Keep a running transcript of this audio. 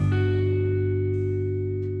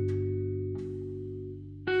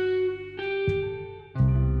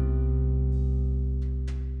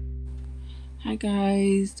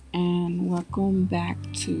guys, and welcome back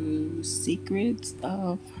to Secrets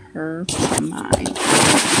of Her Mind.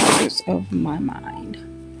 Secrets of My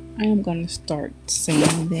Mind. I am going to start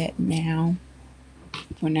saying that now,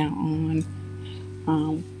 from now on,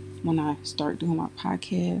 when I start doing my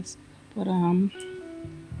podcast. But,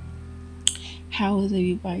 how is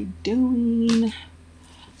everybody doing?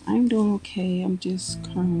 I'm doing okay. I'm just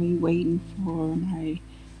currently waiting for my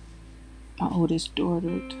oldest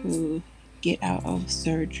daughter to get out of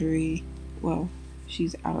surgery. Well,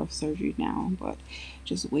 she's out of surgery now, but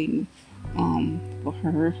just waiting for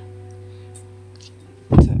her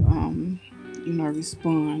to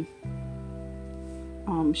respond.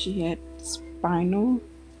 She had spinal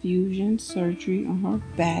fusion surgery on her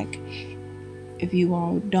back. If you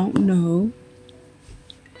all don't know,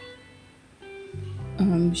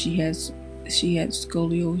 she had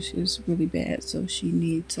scoliosis really bad, so she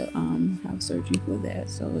needs to have surgery for that.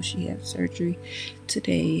 So she had surgery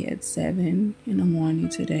today at 7 in the morning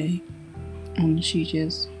today. She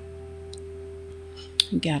just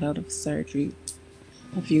got out of surgery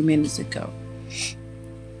a few minutes ago.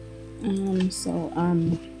 So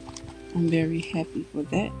I'm very happy for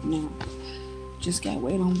that. Now just gotta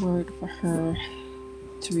wait on word for her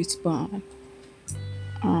to respond.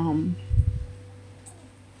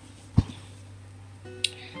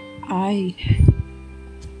 I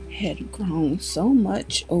had grown so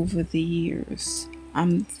much over the years.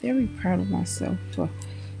 I'm very proud of myself for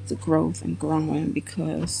the growth and growing,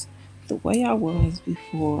 because the way I was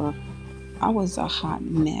before, I was a hot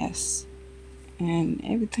mess. And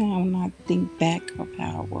every time when I think back of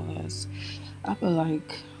how I was, I feel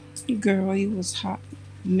like, girl, you was hot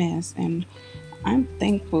mess. And I'm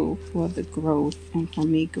thankful for the growth and for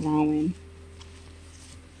me growing,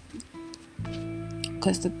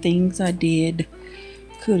 because the things I did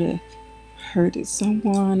could have hurted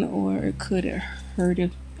someone, or it could have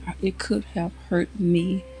hurt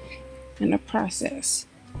me in the process.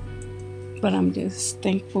 But I'm just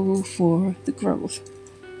thankful for the growth,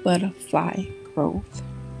 butterfly growth.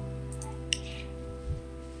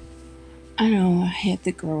 I know I had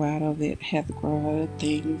to grow out of it, had to grow out of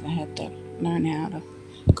things. I had to learn how to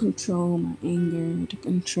control my anger, to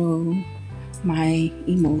control my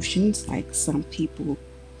emotions. Like some people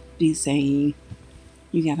be saying,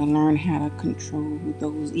 you gotta learn how to control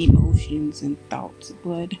those emotions and thoughts.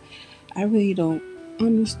 But I really don't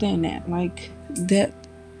understand that. Like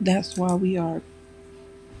that's why we are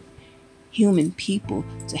human people,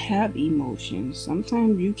 to have emotions.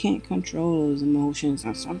 Sometimes you can't control those emotions,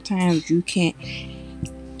 and sometimes you can't,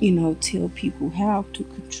 tell people how to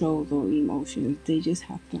control those emotions. They just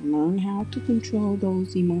have to learn how to control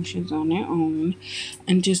those emotions on their own,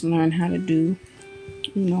 and just learn how to do,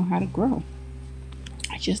 how to grow.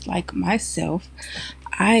 Just like myself,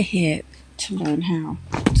 I had to learn how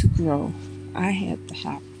to grow. I had to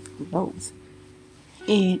have growth.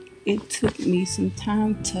 And it took me some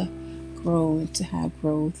time to grow and to have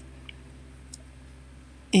growth.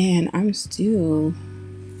 And I'm still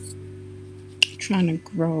trying to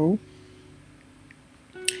grow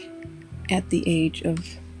at the age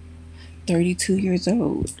of 32 years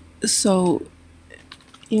old. So,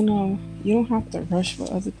 you don't have to rush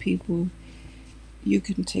for other people. You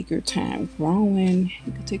can take your time growing.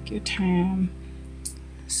 You can take your time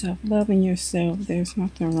self-loving yourself. There's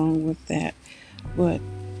nothing wrong with that. But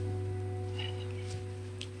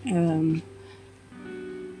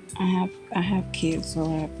I have kids, so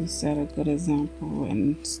I have to set a good example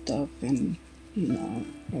and stuff, and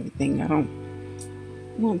everything. I don't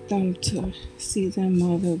want them to see their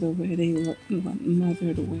mother the way they want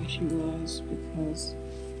mother the way she was, because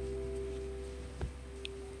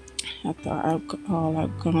after all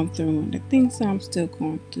I've gone through and the things I'm still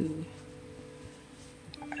going through,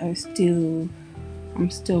 I'm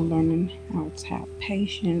still learning how to have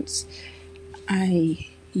patience. I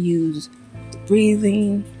use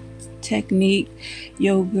breathing technique,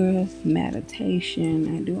 yoga,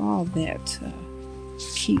 meditation. I do all that to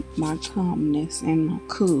keep my calmness and my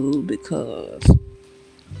cool, because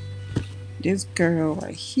this girl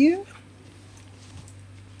right here,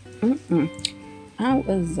 I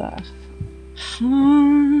was a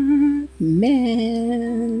hot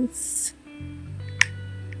mess.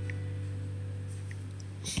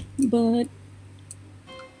 But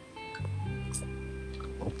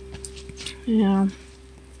yeah,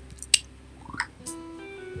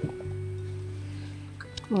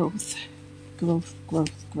 growth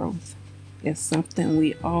is something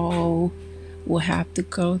we all will have to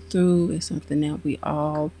go through. It's something that we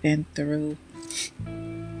all been through,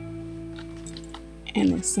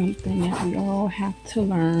 and it's something that we all have to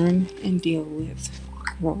learn and deal with.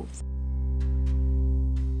 Growth.